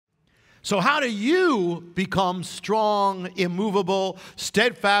So how do you become strong, immovable,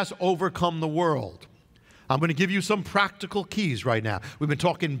 steadfast, overcome the world? I'm going to give you some practical keys right now. We've been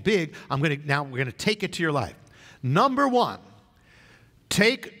talking big. Now we're going to take it to your life. Number one,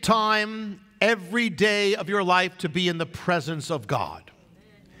 take time every day of your life to be in the presence of God.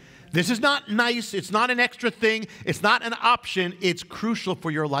 This is not nice. It's not an extra thing. It's not an option. It's crucial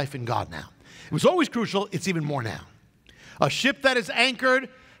for your life in God now. It was always crucial. It's even more now. A ship that is anchored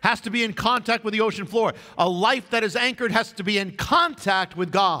has to be in contact with the ocean floor. A life that is anchored has to be in contact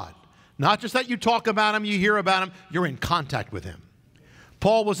with God. Not just that you talk about Him, you hear about Him, you're in contact with Him.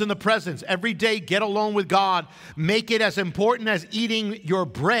 Paul was in the presence. Every day, get alone with God. Make it as important as eating your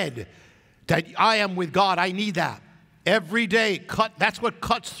bread. That I am with God. I need that. Every day, that's what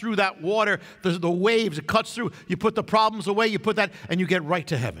cuts through that water, the waves. It cuts through. You put the problems away, you put that, and you get right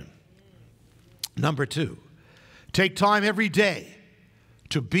to heaven. Number two, take time every day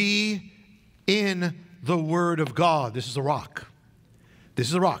to be in the Word of God. This is a rock. This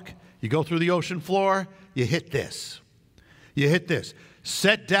is a rock. You go through the ocean floor, you hit this. You hit this.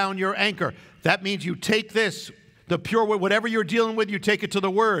 Set down your anchor. That means you take this, the pure word, whatever you're dealing with, you take it to the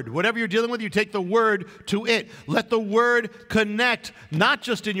Word. Whatever you're dealing with, you take the Word to it. Let the Word connect, not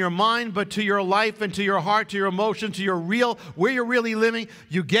just in your mind, but to your life and to your heart, to your emotion, to your real, where you're really living.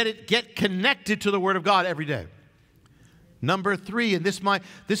 You get connected to the Word of God every day. Number three, and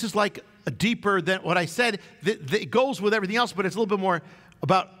this is like deeper than what I said. It goes with everything else, but it's a little bit more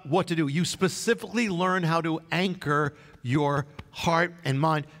about what to do. You specifically learn how to anchor your heart and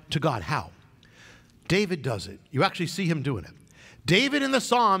mind to God. How? David does it. You actually see him doing it. David in the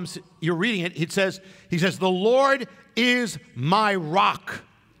Psalms, you're reading it, he says, the Lord is my rock.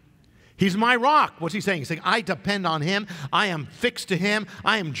 He's my rock. What's he saying? He's saying, I depend on Him. I am fixed to Him.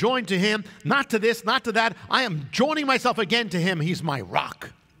 I am joined to Him. Not to this, not to that. I am joining myself again to Him. He's my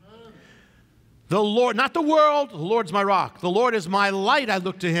rock. The Lord, not the world, the Lord's my rock. The Lord is my light, I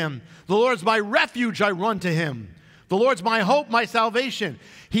look to Him. The Lord is my refuge, I run to Him. The Lord's my hope, my salvation.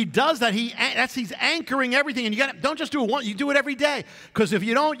 He does that. He's anchoring everything. And don't just do it once. You do it every day. Because if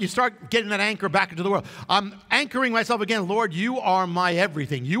you don't, you start getting that anchor back into the world. I'm anchoring myself again. Lord, you are my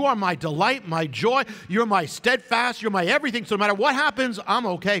everything. You are my delight, my joy. You're my steadfast. You're my everything. So no matter what happens, I'm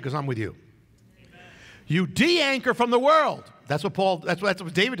okay because I'm with you. Amen. You de-anchor from the world. That's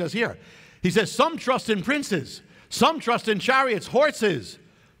what David does here. He says, some trust in princes. Some trust in chariots, horses.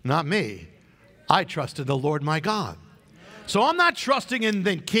 Not me. I trust in the Lord my God. So I'm not trusting in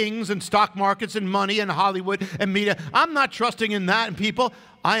the kings and stock markets and money and Hollywood and media. I'm not trusting in that and people.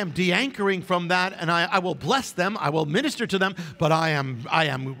 I am de-anchoring from that, and I will bless them. I will minister to them, but I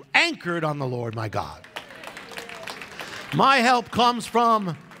am anchored on the Lord my God. My help comes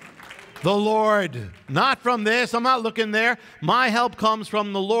from the Lord, not from this. I'm not looking there. My help comes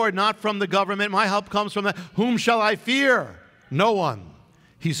from the Lord, not from the government. My help comes from whom shall I fear? No one.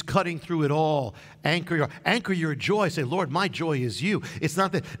 He's cutting through it all. Anchor your joy. Say, Lord, my joy is you. It's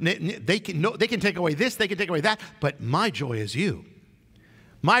not that they can take away this, they can take away that, but my joy is you.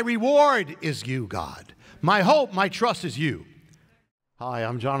 My reward is you, God. My hope, my trust is you. Hi,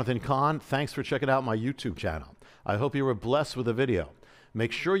 I'm Jonathan Cahn. Thanks for checking out my YouTube channel. I hope you were blessed with the video.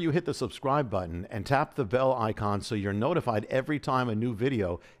 Make sure you hit the subscribe button and tap the bell icon so you're notified every time a new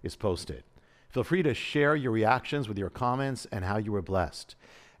video is posted. Feel free to share your reactions with your comments and how you were blessed.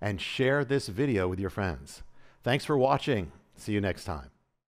 And share this video with your friends. Thanks for watching. See you next time.